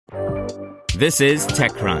This is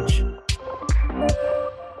TechCrunch.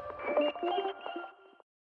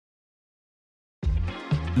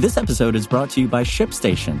 This episode is brought to you by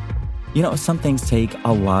ShipStation. You know, some things take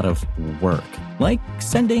a lot of work, like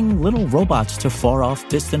sending little robots to far-off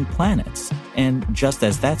distant planets. And just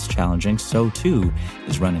as that's challenging, so too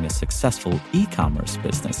is running a successful e-commerce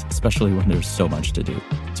business, especially when there's so much to do.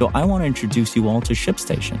 So I want to introduce you all to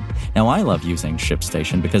ShipStation. Now, I love using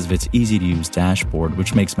ShipStation because of its easy-to-use dashboard,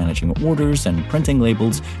 which makes managing orders and printing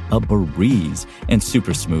labels a breeze and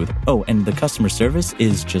super smooth. Oh, and the customer service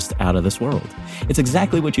is just out of this world. It's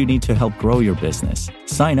exactly what you need to help grow your business.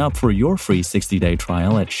 Sign up for your free 60-day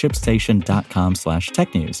trial at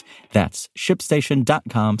shipstation.com/technews. That's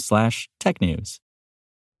shipstation.com/technews.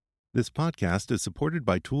 This podcast is supported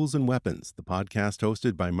by Tools and Weapons, the podcast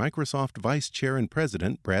hosted by Microsoft Vice Chair and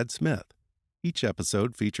President Brad Smith. Each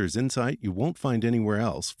episode features insight you won't find anywhere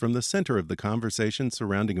else from the center of the conversation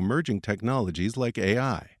surrounding emerging technologies like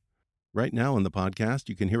AI. Right now in the podcast,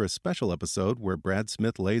 you can hear a special episode where Brad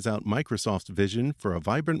Smith lays out Microsoft's vision for a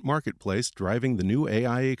vibrant marketplace driving the new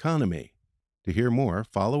AI economy. To hear more,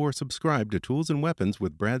 follow or subscribe to Tools and Weapons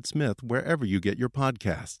with Brad Smith wherever you get your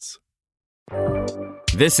podcasts.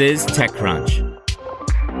 This is TechCrunch.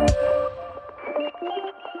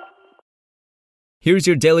 Here's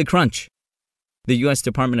your Daily Crunch. The U.S.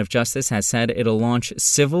 Department of Justice has said it'll launch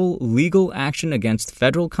civil legal action against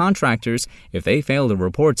federal contractors if they fail to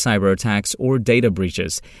report cyber attacks or data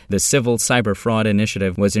breaches. The Civil Cyber Fraud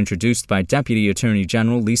Initiative was introduced by Deputy Attorney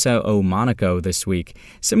General Lisa O. Monaco this week.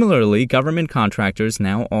 Similarly, government contractors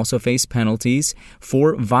now also face penalties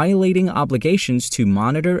for violating obligations to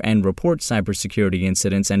monitor and report cybersecurity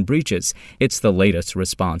incidents and breaches. It's the latest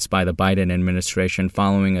response by the Biden administration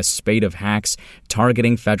following a spate of hacks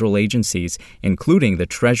targeting federal agencies, including the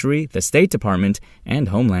Treasury, the State Department, and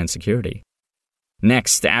Homeland Security.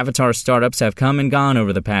 Next, avatar startups have come and gone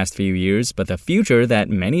over the past few years, but the future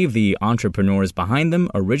that many of the entrepreneurs behind them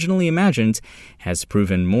originally imagined has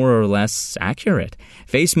proven more or less accurate.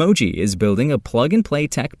 Facemoji is building a plug-and-play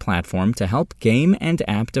tech platform to help game and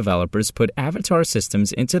app developers put avatar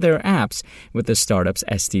systems into their apps with the startup's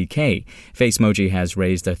SDK. Facemoji has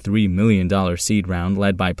raised a $3 million seed round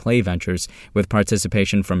led by Play Ventures, with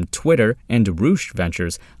participation from Twitter and Roosh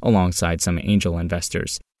Ventures alongside some angel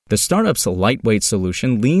investors. The startup's lightweight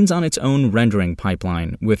solution leans on its own rendering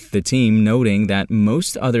pipeline, with the team noting that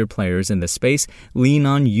most other players in the space lean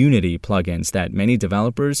on Unity plugins that many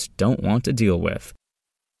developers don't want to deal with.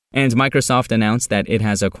 And Microsoft announced that it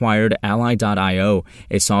has acquired Ally.io,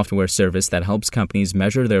 a software service that helps companies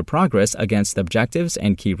measure their progress against objectives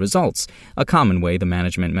and key results, a common way the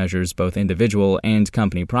management measures both individual and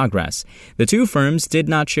company progress. The two firms did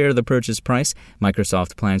not share the purchase price.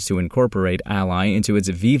 Microsoft plans to incorporate Ally into its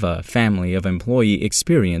Viva family of employee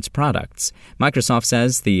experience products. Microsoft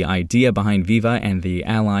says the idea behind Viva and the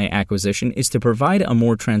Ally acquisition is to provide a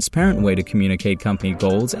more transparent way to communicate company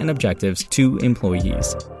goals and objectives to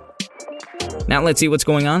employees. Now let's see what's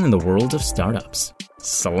going on in the world of startups.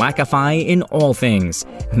 Slackify in all things.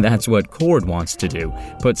 That's what Cord wants to do,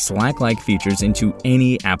 put Slack-like features into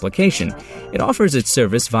any application. It offers its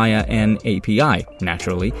service via an API,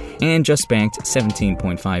 naturally, and just banked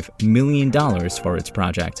 $17.5 million for its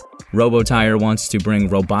project. RoboTire wants to bring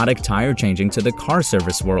robotic tire changing to the car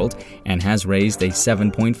service world and has raised a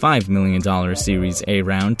 $7.5 million Series A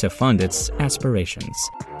round to fund its aspirations.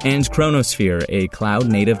 And Chronosphere, a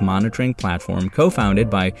cloud-native monitoring platform co-founded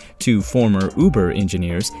by two former Uber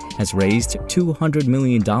engineers, has raised $200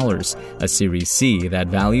 million, a Series C that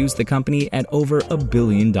values the company at over $1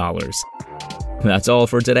 billion. That's all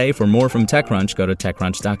for today. For more from TechCrunch, go to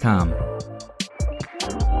TechCrunch.com.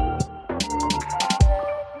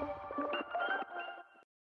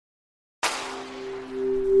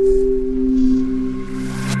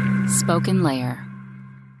 SpokenLayer.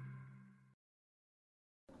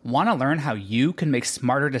 Want to learn how you can make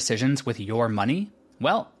smarter decisions with your money?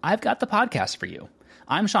 Well, I've got the podcast for you.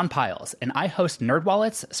 I'm Sean Piles, and I host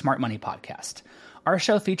NerdWallet's Smart Money Podcast. Our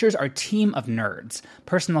show features our team of nerds,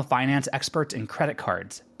 personal finance experts in credit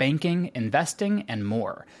cards, banking, investing, and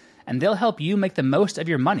more. And they'll help you make the most of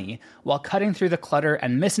your money while cutting through the clutter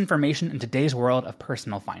and misinformation in today's world of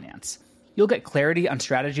personal finance. You'll get clarity on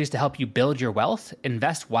strategies to help you build your wealth,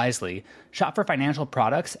 invest wisely, shop for financial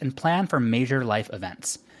products, and plan for major life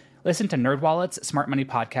events. Listen to NerdWallet's Smart Money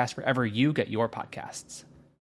Podcast wherever you get your podcasts.